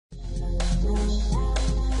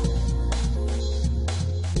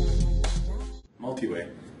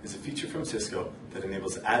from Cisco that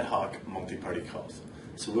enables ad hoc multi-party calls.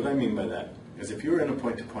 So what I mean by that is if you were in a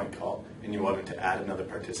point-to-point call and you wanted to add another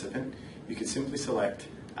participant, you could simply select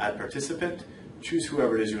Add Participant, choose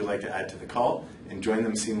whoever it is you would like to add to the call, and join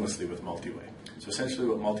them seamlessly with Multiway. So essentially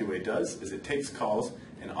what Multiway does is it takes calls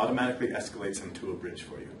and automatically escalates them to a bridge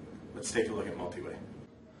for you. Let's take a look at Multiway.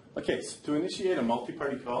 Okay, so to initiate a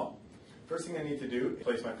multi-party call, first thing I need to do is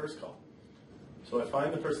place my first call. So I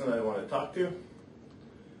find the person that I want to talk to,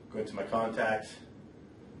 go into my contacts,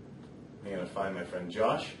 I'm going to find my friend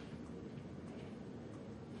Josh.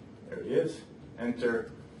 There he is.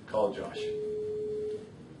 Enter, call Josh.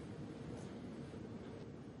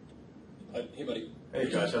 Hey, buddy. Hey,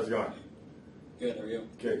 Josh, how's it going? Good, how are you?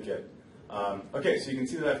 Good, good. Okay, so you can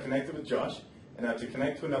see that I've connected with Josh, and now to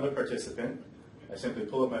connect to another participant, I simply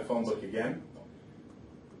pull up my phone book again,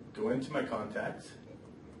 go into my contacts,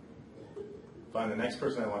 find the next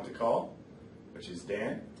person I want to call, which is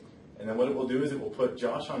Dan, and then what it will do is it will put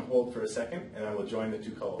Josh on hold for a second, and I will join the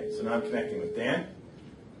two calls. So now I'm connecting with Dan.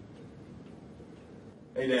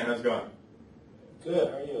 Hey Dan, how's it going? Good,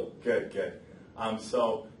 how are you? Good, good.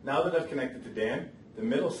 So now that I've connected to Dan, the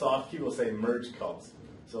middle soft key will say merge calls.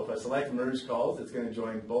 So if I select merge calls, it's going to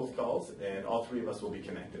join both calls, and all three of us will be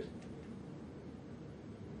connected.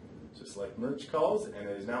 So select merge calls, and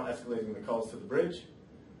it is now escalating the calls to the bridge.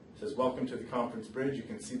 It says welcome to the conference bridge. You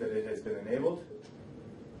can see that it has been enabled.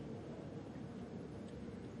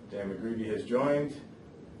 Dan McGreevy has joined.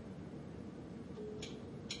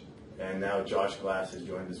 And now Josh Glass has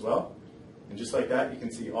joined as well. And just like that, you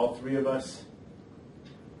can see all three of us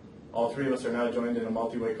are now joined in a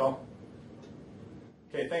multi-way call.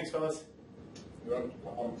 Okay, thanks fellas. You're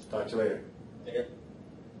welcome. Talk to you later. Take care.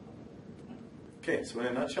 Okay, so in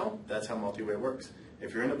a nutshell, that's how multi-way works.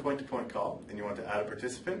 If you're in a point-to-point call and you want to add a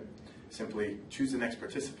participant, simply choose the next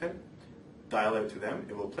participant, dial out to them.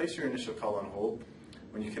 It will place your initial call on hold.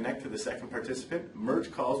 When you connect to the second participant,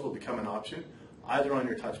 merge calls will become an option, either on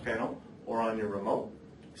your touch panel or on your remote.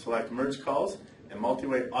 Select merge calls, and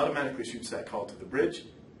Multiway automatically shoots that call to the bridge,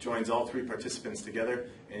 joins all three participants together,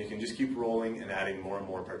 and you can just keep rolling and adding more and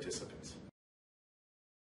more participants.